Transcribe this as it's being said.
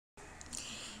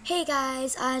Hey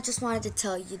guys, I just wanted to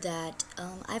tell you that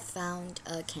I found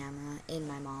a camera in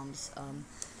my mom's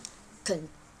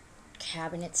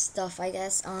cabinet stuff, I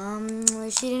guess.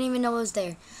 She didn't even know it was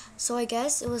there. So I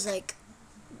guess it was like,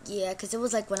 yeah, because it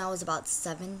was like when I was about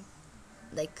 7,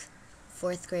 like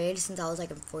 4th grade, since I was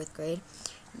like in 4th grade.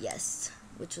 Yes,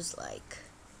 which was like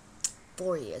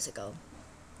 4 years ago.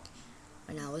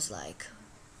 When I was like,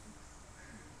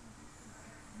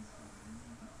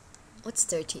 what's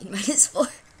 13 minus 4?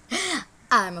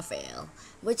 I'm a fail.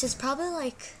 Which is probably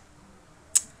like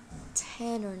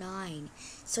 10 or 9.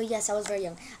 So yes, I was very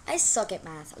young. I suck at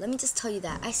math. Let me just tell you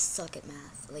that. I suck at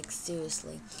math. Like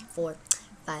seriously. 4,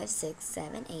 5, 6,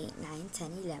 7, 8, 9,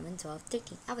 10, 11, 12,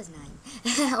 13. I was 9.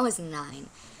 I was 9.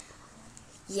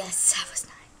 Yes, I was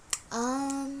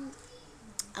 9.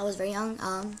 I was very young.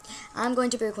 I'm going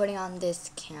to be recording on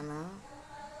this camera.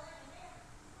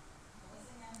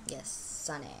 Yes,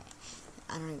 Sunny.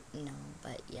 I don't know,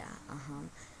 but yeah,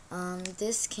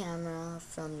 this camera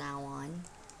from now on,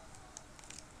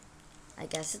 I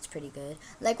guess it's pretty good.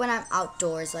 Like when I'm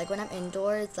outdoors, like when I'm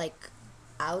indoors, like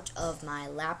out of my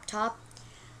laptop.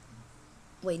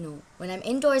 Wait, no. When I'm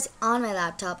indoors on my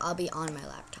laptop, I'll be on my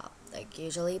laptop, like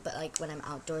usually. But like when I'm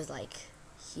outdoors, like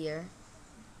here,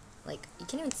 like you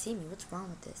can't even see me. What's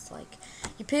wrong with this? Like,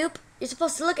 you poop? You're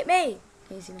supposed to look at me.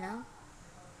 Can you see me now?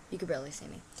 You could barely see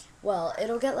me. Well,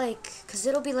 it'll get like, cause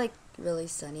it'll be like really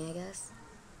sunny, I guess.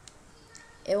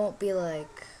 It won't be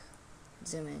like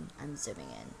zoom in. I'm zooming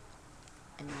in,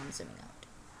 and now I'm zooming out.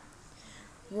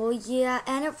 Well, yeah,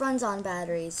 and it runs on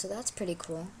batteries, so that's pretty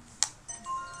cool.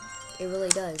 It really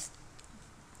does.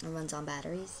 It runs on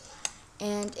batteries,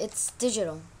 and it's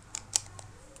digital,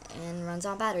 and runs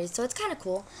on batteries, so it's kind of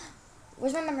cool.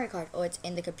 Where's my memory card? Oh, it's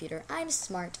in the computer. I'm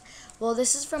smart. Well,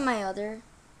 this is from my other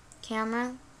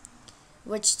camera,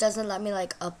 which doesn't let me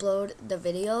like upload the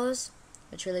videos,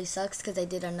 which really sucks because I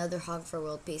did another hog for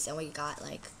world peace and we got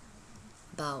like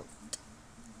about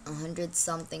 100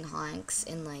 something honks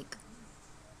in like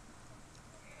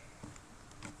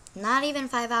not even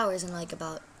 5 hours, and like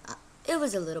about it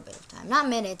was a little bit of time, not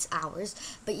minutes, hours,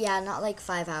 but yeah, not like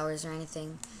 5 hours or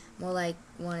anything, more like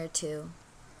 1 or 2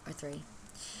 or 3.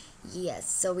 Yes,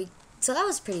 so that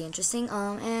was pretty interesting.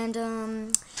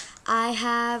 I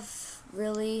have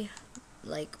really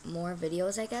like more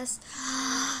videos, I guess.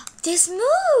 This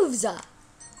moves.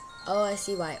 Oh, I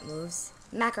see why it moves.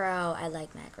 Macro. I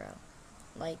like macro,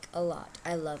 like a lot.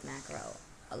 I love macro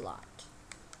a lot.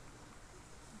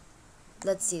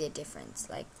 Let's see the difference.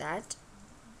 Like that,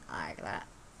 like that,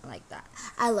 like that.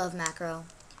 I love macro.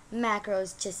 Macro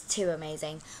is just too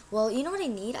amazing. Well, you know what I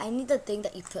need? I need the thing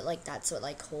that you put like that so it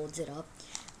like holds it up.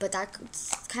 But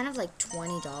that's kind of like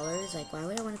 $20. Like, why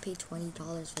would I want to pay $20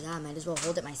 for that? I might as well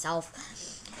hold it myself.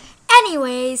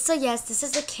 Anyways, so yes, this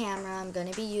is the camera I'm going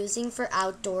to be using for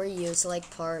outdoor use, so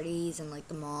like parties and like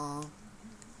the mall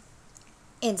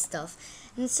and stuff.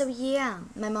 And so yeah,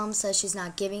 my mom says she's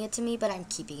not giving it to me, but I'm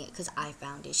keeping it because I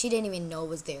found it. She didn't even know it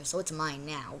was there, so it's mine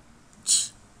now.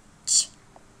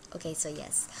 Okay, so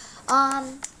yes.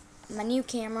 My new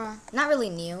camera, not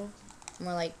really new,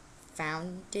 more like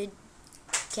founded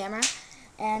camera.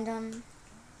 And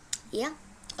yeah.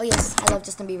 Oh yes, I love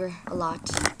Justin Bieber a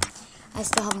lot. I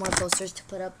still have more posters to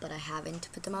put up, but I haven't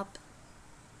put them up.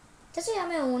 Just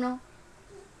llame uno.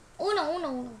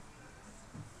 Uno.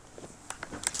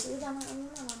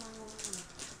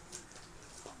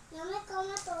 No me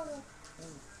como todo.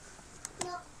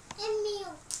 No, es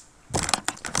mío.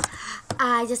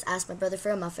 I just asked my brother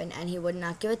for a muffin, and he would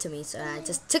not give it to me, so I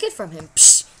just took it from him.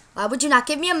 Psh, why would you not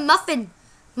give me a muffin?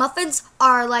 Muffins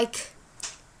are like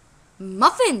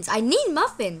muffins. I need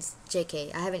muffins.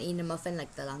 JK, I haven't eaten a muffin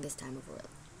like the longest time of the world.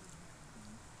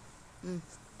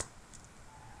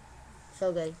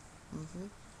 So good.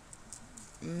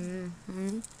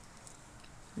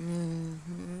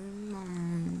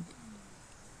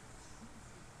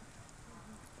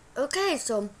 Okay,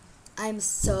 so I'm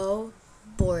so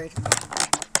bored.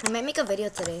 I might make a video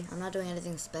today. I'm not doing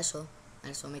anything special. I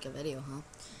just want to make a video, huh?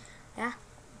 Yeah.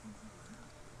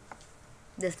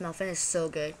 This muffin is so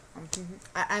good.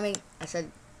 I mean, I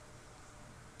said,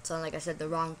 sound like I said the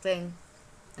wrong thing.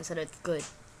 I said it's good.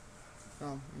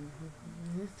 Oh.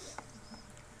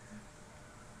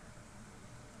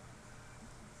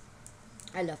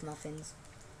 I love muffins.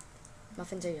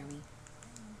 Muffins are yummy.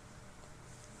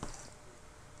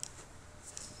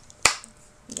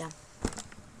 Yeah.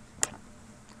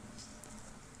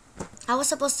 I was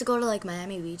supposed to go to like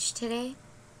Miami Beach today.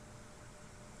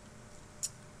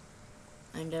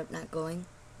 I ended up not going.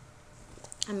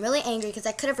 I'm really angry because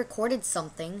I could have recorded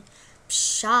something.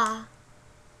 Pshaw.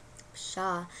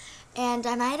 And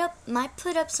I might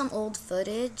put up some old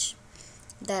footage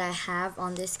that I have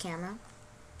on this camera.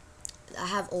 I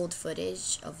have old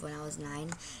footage of when I was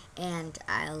 9 and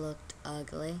I looked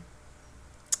ugly,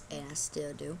 and I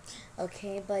still do.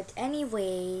 Okay, but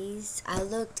anyways, I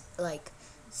looked like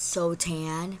so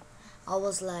tan. I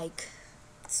was like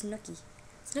Snooki.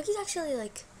 Snooki's actually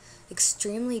like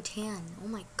extremely tan. Oh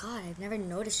my god, I've never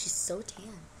noticed she's so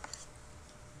tan.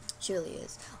 She really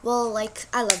is. Well, like,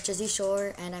 I love Jersey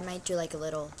Shore, and I might do like a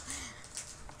little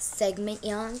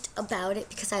segment about it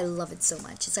because I love it so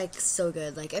much. It's like so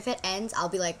good. Like, if it ends, I'll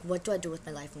be like, what do I do with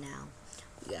my life now?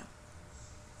 Yeah.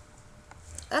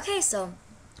 Okay, so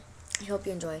I hope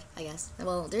you enjoyed, I guess.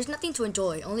 Well, there's nothing to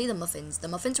enjoy, only the muffins. The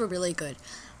muffins were really good.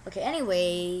 Okay,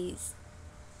 anyways,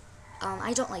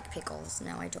 I don't like pickles.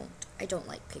 No, I don't. I don't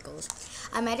like pickles.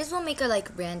 I might as well make a like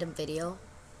random video,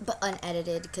 but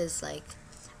unedited, because like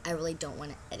I really don't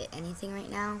want to edit anything right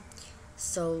now.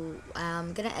 So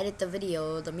I'm gonna edit the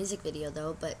video, the music video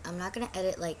though, but I'm not gonna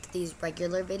edit like these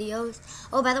regular videos.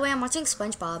 Oh, by the way, I'm watching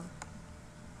SpongeBob.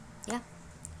 Yeah.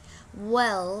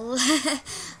 Well,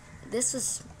 this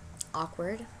was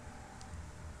awkward.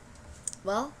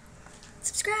 Well,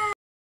 subscribe.